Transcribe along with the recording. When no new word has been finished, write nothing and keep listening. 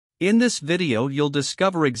In this video you'll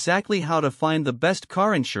discover exactly how to find the best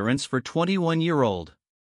car insurance for 21-year-old.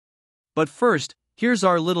 But first, here's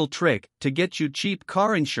our little trick to get you cheap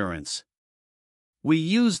car insurance. We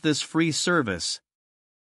use this free service.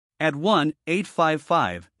 At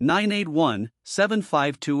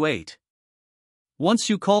 1-855-981-7528. Once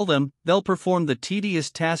you call them, they'll perform the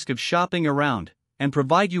tedious task of shopping around and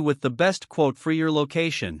provide you with the best quote for your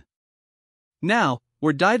location. Now,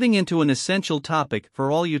 we're diving into an essential topic for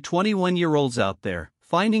all you 21-year-olds out there: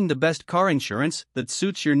 finding the best car insurance that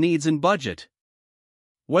suits your needs and budget.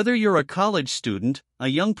 Whether you're a college student, a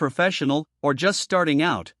young professional, or just starting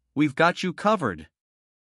out, we've got you covered.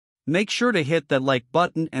 Make sure to hit that like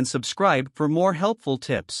button and subscribe for more helpful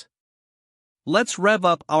tips. Let's rev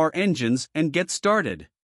up our engines and get started.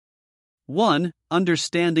 1.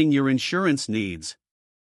 Understanding your insurance needs.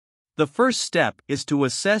 The first step is to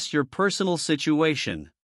assess your personal situation.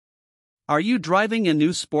 Are you driving a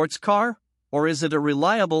new sports car, or is it a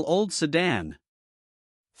reliable old sedan?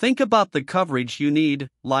 Think about the coverage you need: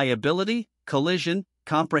 liability, collision,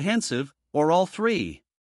 comprehensive, or all three.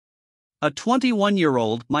 A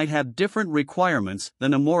 21-year-old might have different requirements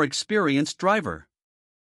than a more experienced driver.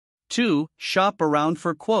 2. Shop around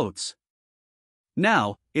for quotes.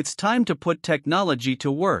 Now, it's time to put technology to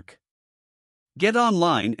work. Get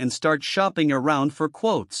online and start shopping around for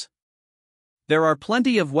quotes. There are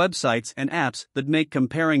plenty of websites and apps that make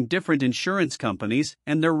comparing different insurance companies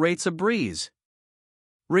and their rates a breeze.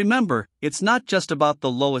 Remember, it's not just about the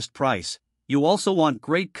lowest price, you also want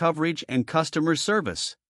great coverage and customer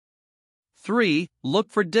service. 3. Look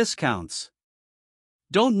for discounts.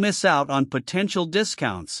 Don't miss out on potential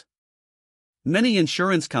discounts. Many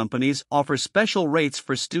insurance companies offer special rates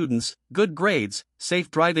for students, good grades, safe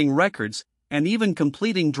driving records, and even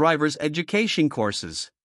completing driver's education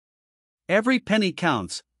courses. Every penny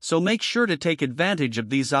counts, so make sure to take advantage of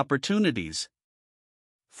these opportunities.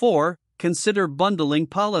 4. Consider bundling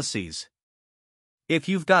policies. If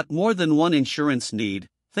you've got more than one insurance need,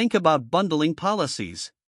 think about bundling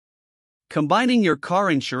policies. Combining your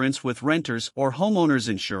car insurance with renters or homeowners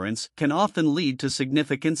insurance can often lead to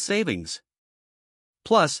significant savings.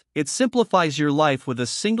 Plus, it simplifies your life with a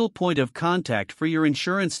single point of contact for your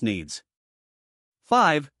insurance needs.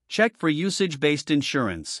 5. Check for usage-based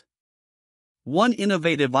insurance. One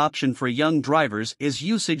innovative option for young drivers is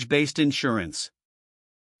usage-based insurance.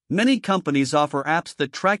 Many companies offer apps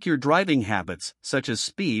that track your driving habits, such as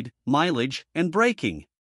speed, mileage, and braking.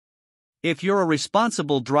 If you're a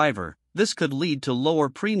responsible driver, this could lead to lower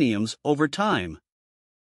premiums over time.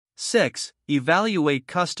 6. Evaluate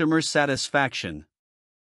customer satisfaction.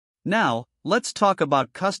 Now, let's talk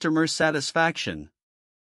about customer satisfaction.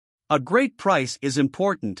 A great price is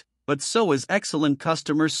important, but so is excellent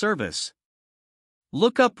customer service.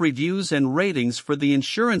 Look up reviews and ratings for the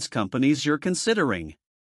insurance companies you're considering.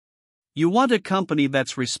 You want a company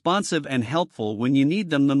that's responsive and helpful when you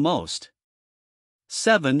need them the most.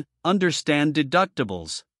 7. Understand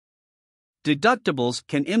deductibles. Deductibles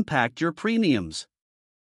can impact your premiums.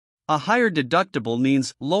 A higher deductible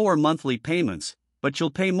means lower monthly payments, but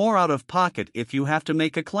you'll pay more out of pocket if you have to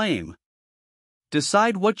make a claim.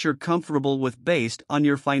 Decide what you're comfortable with based on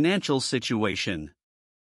your financial situation.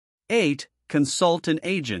 8. Consult an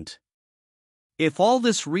agent. If all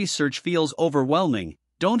this research feels overwhelming,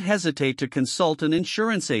 don't hesitate to consult an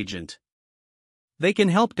insurance agent. They can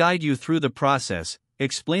help guide you through the process,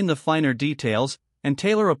 explain the finer details, and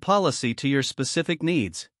tailor a policy to your specific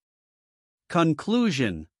needs.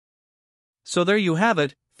 Conclusion. So there you have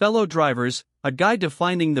it, fellow drivers, a guide to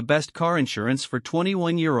finding the best car insurance for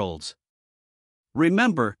 21-year-olds.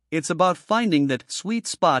 Remember, it's about finding that sweet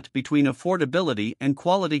spot between affordability and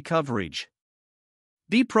quality coverage.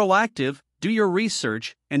 Be proactive, do your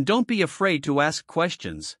research, and don't be afraid to ask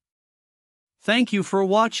questions. Thank you for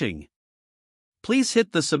watching. Please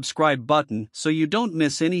hit the subscribe button so you don't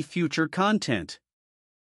miss any future content.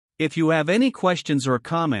 If you have any questions or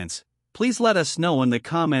comments, please let us know in the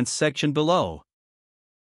comments section below.